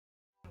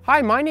Hi,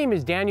 my name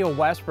is Daniel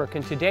Westbrook,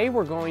 and today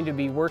we're going to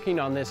be working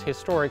on this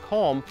historic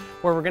home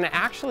where we're going to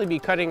actually be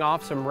cutting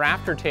off some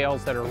rafter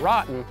tails that are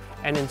rotten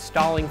and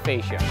installing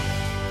fascia.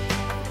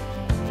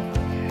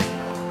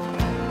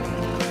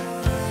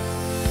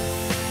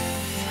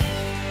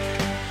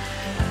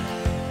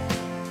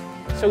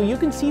 So you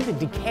can see the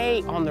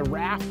decay on the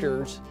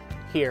rafters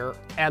here,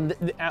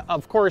 and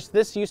of course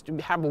this used to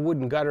have a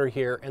wooden gutter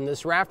here, and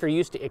this rafter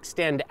used to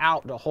extend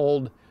out to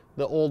hold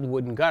the old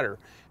wooden gutter.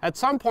 At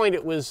some point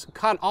it was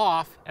cut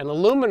off and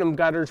aluminum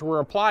gutters were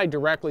applied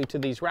directly to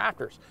these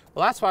rafters.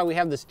 Well, that's why we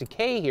have this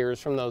decay here, is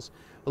from those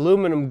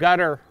aluminum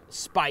gutter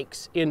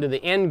spikes into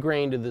the end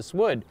grain of this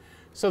wood.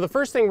 So the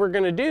first thing we're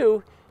going to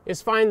do is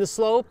find the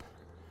slope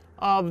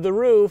of the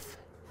roof,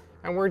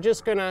 and we're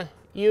just going to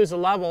use a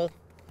level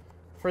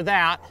for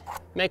that,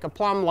 make a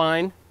plumb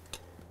line,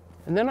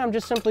 and then I'm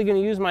just simply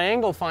going to use my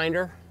angle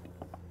finder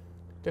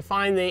to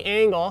find the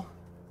angle,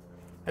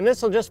 and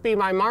this will just be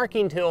my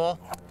marking tool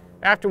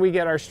after we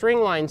get our string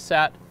line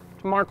set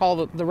to mark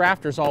all the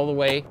rafters all the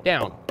way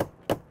down.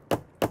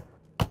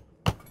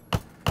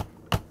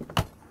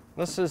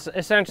 This is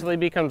essentially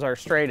becomes our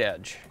straight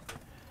edge.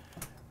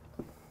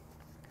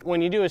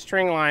 When you do a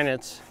string line,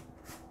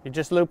 you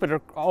just loop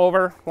it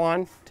over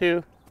 1,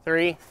 2,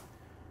 3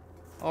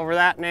 over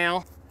that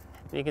nail.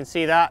 You can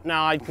see that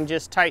now. I can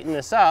just tighten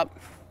this up.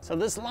 So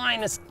this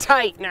line is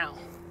tight now.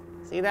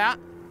 See that?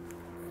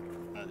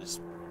 I'll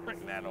just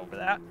bring that over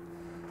that.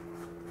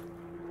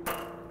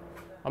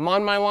 I'm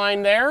on my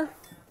line there.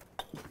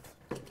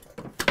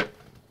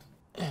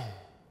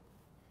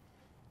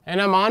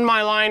 And I'm on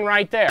my line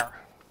right there.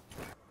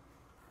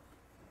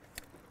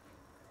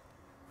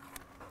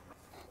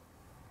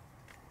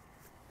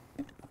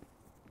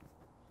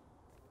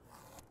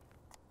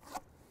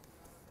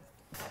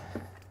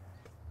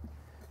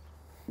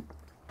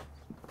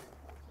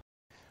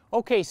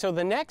 Okay, so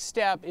the next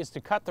step is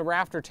to cut the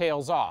rafter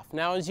tails off.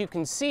 Now, as you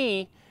can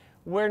see,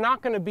 we're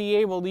not going to be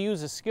able to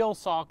use a skill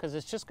saw because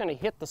it's just going to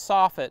hit the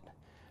soffit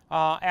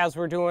as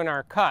we're doing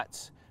our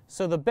cuts.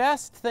 So the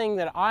best thing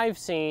that I've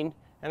seen,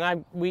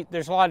 and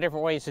there's a lot of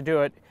different ways to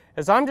do it,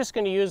 is I'm just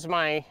going to use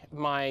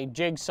my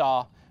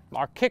jigsaw,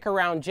 our kick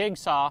around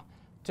jigsaw,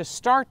 to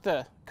start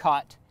the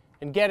cut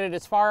and get it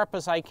as far up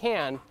as I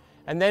can,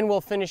 and then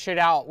we'll finish it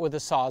out with a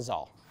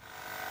sawzall.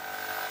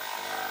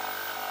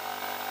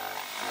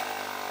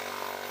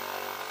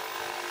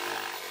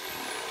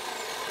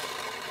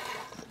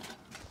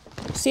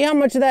 See how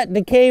much of that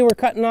decay we're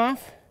cutting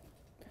off?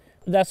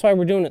 That's why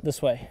we're doing it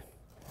this way.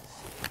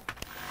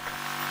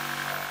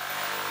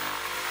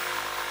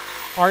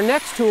 Our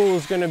next tool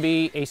is going to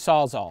be a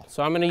sawzall.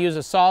 So I'm going to use a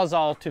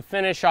sawzall to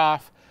finish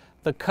off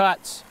the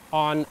cuts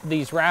on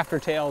these rafter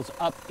tails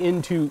up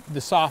into the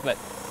soffit.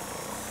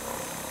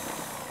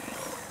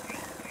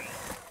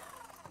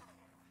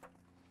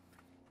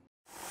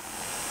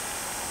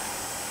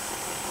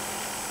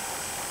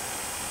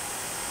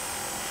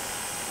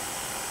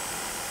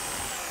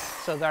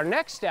 So our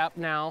next step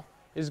now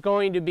is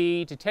going to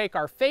be to take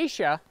our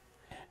fascia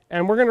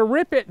and we're going to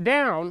rip it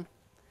down.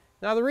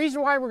 Now the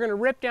reason why we're going to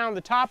rip down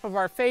the top of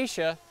our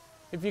fascia,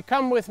 if you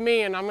come with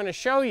me and I'm going to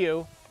show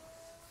you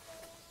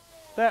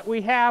that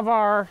we have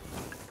our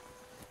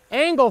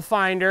angle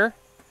finder,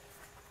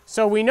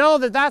 so we know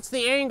that that's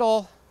the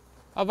angle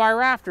of our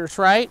rafters,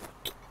 right?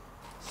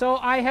 So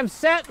I have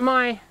set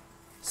my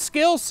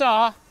skill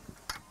saw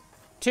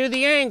to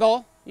the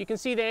angle. You can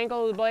see the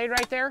angle of the blade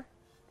right there.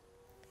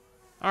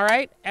 All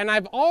right, and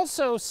I've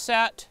also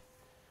set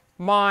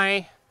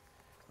my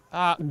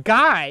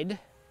guide.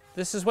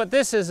 This is what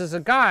this is a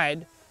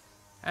guide,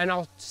 and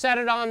I'll set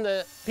it on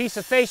the piece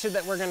of fascia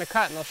that we're going to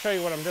cut, and I'll show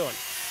you what I'm doing.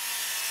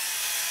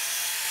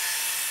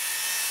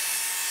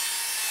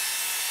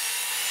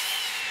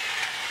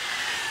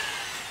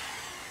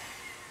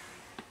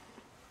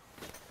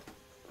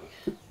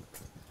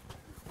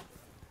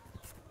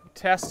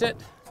 Test it.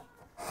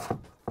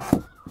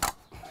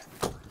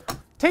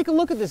 Take a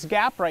look at this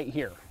gap right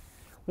here.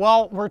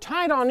 Well, we're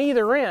tied on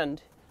either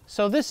end,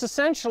 so this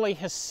essentially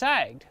has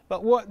sagged.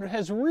 But what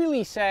has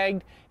really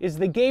sagged is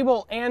the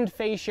gable and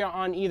fascia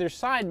on either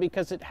side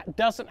because it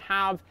doesn't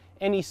have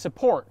any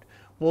support.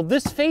 Well,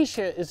 this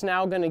fascia is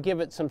now going to give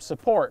it some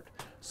support.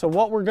 So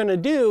what we're going to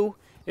do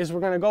is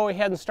we're going to go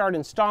ahead and start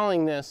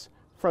installing this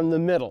from the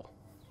middle.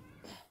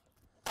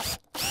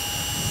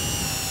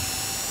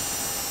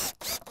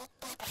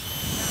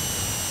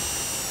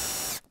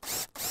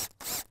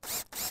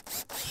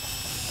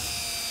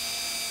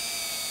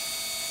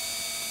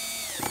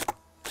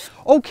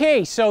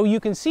 Okay, so you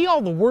can see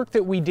all the work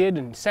that we did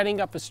in setting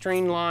up a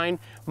string line,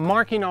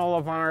 marking all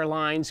of our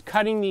lines,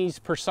 cutting these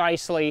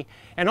precisely,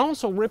 and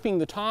also ripping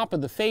the top of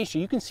the fascia.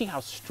 You can see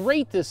how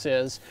straight this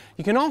is.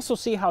 You can also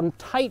see how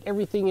tight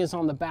everything is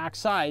on the back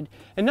side.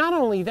 And not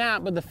only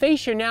that, but the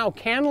fascia now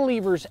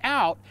cantilevers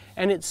out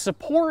and it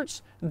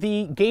supports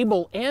the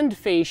gable end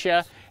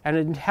fascia, and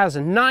it has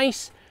a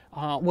nice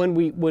when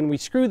we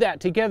screw that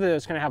together,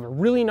 it's going to have a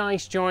really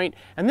nice joint,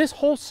 and this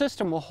whole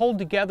system will hold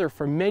together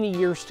for many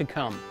years to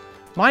come.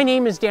 My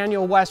name is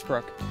Daniel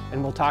Westbrook,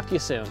 and we'll talk to you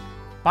soon.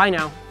 Bye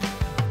now.